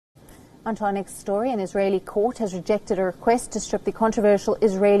On to our next story. An Israeli court has rejected a request to strip the controversial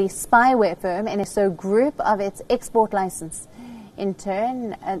Israeli spyware firm NSO Group of its export license. In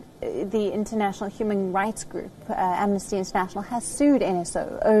turn, the international human rights group Amnesty International has sued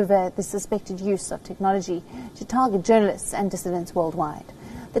NSO over the suspected use of technology to target journalists and dissidents worldwide.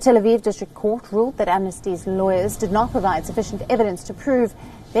 The Tel Aviv District Court ruled that Amnesty's lawyers did not provide sufficient evidence to prove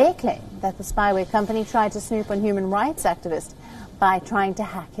their claim that the spyware company tried to snoop on human rights activists by trying to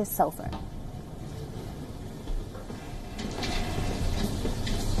hack his cell phone.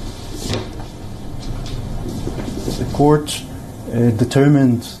 The court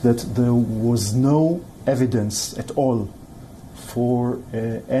determined that there was no evidence at all for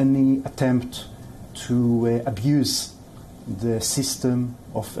any attempt to abuse the system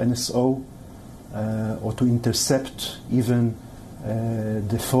of NSO or to intercept even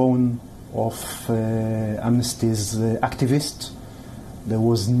the phone of Amnesty's activists. There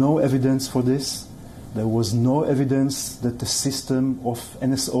was no evidence for this. There was no evidence that the system of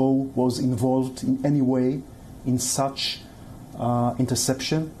NSO was involved in any way in such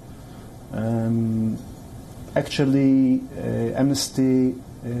interception. Actually, Amnesty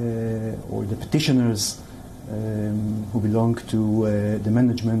or the petitioners who belong to the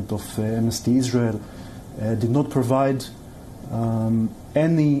management of Amnesty Israel did not provide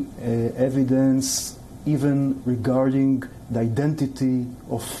any evidence even regarding the identity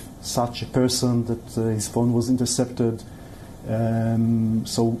of such a person that his phone was intercepted.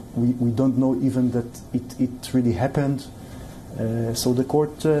 So we don't know even that it really happened. So the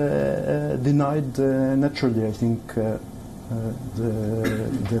court denied naturally, I think,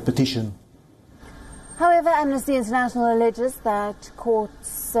 the petition. However, Amnesty International alleges that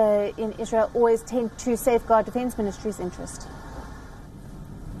courts in Israel always tend to safeguard Defense Ministry's interest.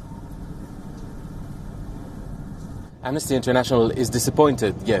 Amnesty International is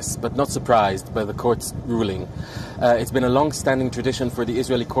disappointed, yes, but not surprised by the court's ruling. It's been a long-standing tradition for the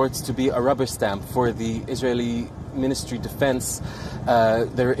Israeli courts to be a rubber stamp for the Israeli Ministry of Defense,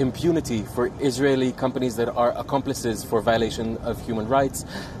 their impunity for Israeli companies that are accomplices for violation of human rights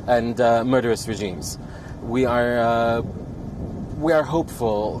and murderous regimes. We are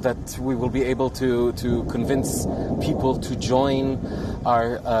hopeful that we will be able to convince people to join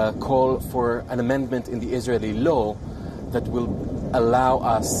our call for an amendment in the Israeli law that will allow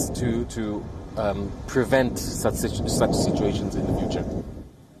us to prevent such situations in the future.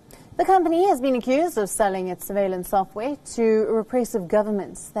 The company has been accused of selling its surveillance software to repressive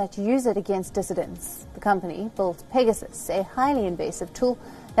governments that use it against dissidents. The company built Pegasus, a highly invasive tool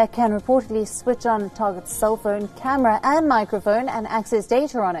that can reportedly switch on a target's cell phone, camera and microphone and access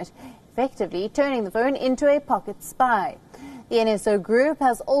data on it, effectively turning the phone into a pocket spy. The NSO Group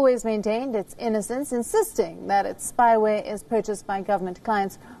has always maintained its innocence, insisting that its spyware is purchased by government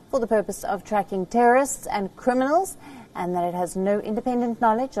clients for the purpose of tracking terrorists and criminals, and that it has no independent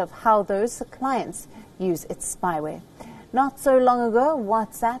knowledge of how those clients use its spyware. Not so long ago,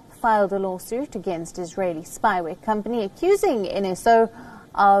 WhatsApp filed a lawsuit against Israeli spyware company, accusing NSO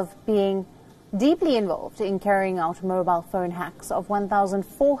of being deeply involved in carrying out mobile phone hacks of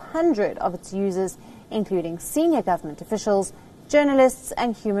 1,400 of its users, including senior government officials, journalists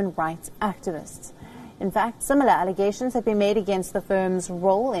and human rights activists. In fact, similar allegations have been made against the firm's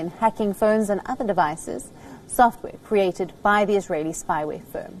role in hacking phones and other devices, software created by the Israeli spyware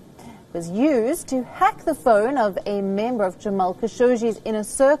firm. It was used to hack the phone of a member of Jamal Khashoggi's inner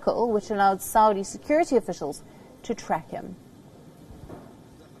circle, which allowed Saudi security officials to track him.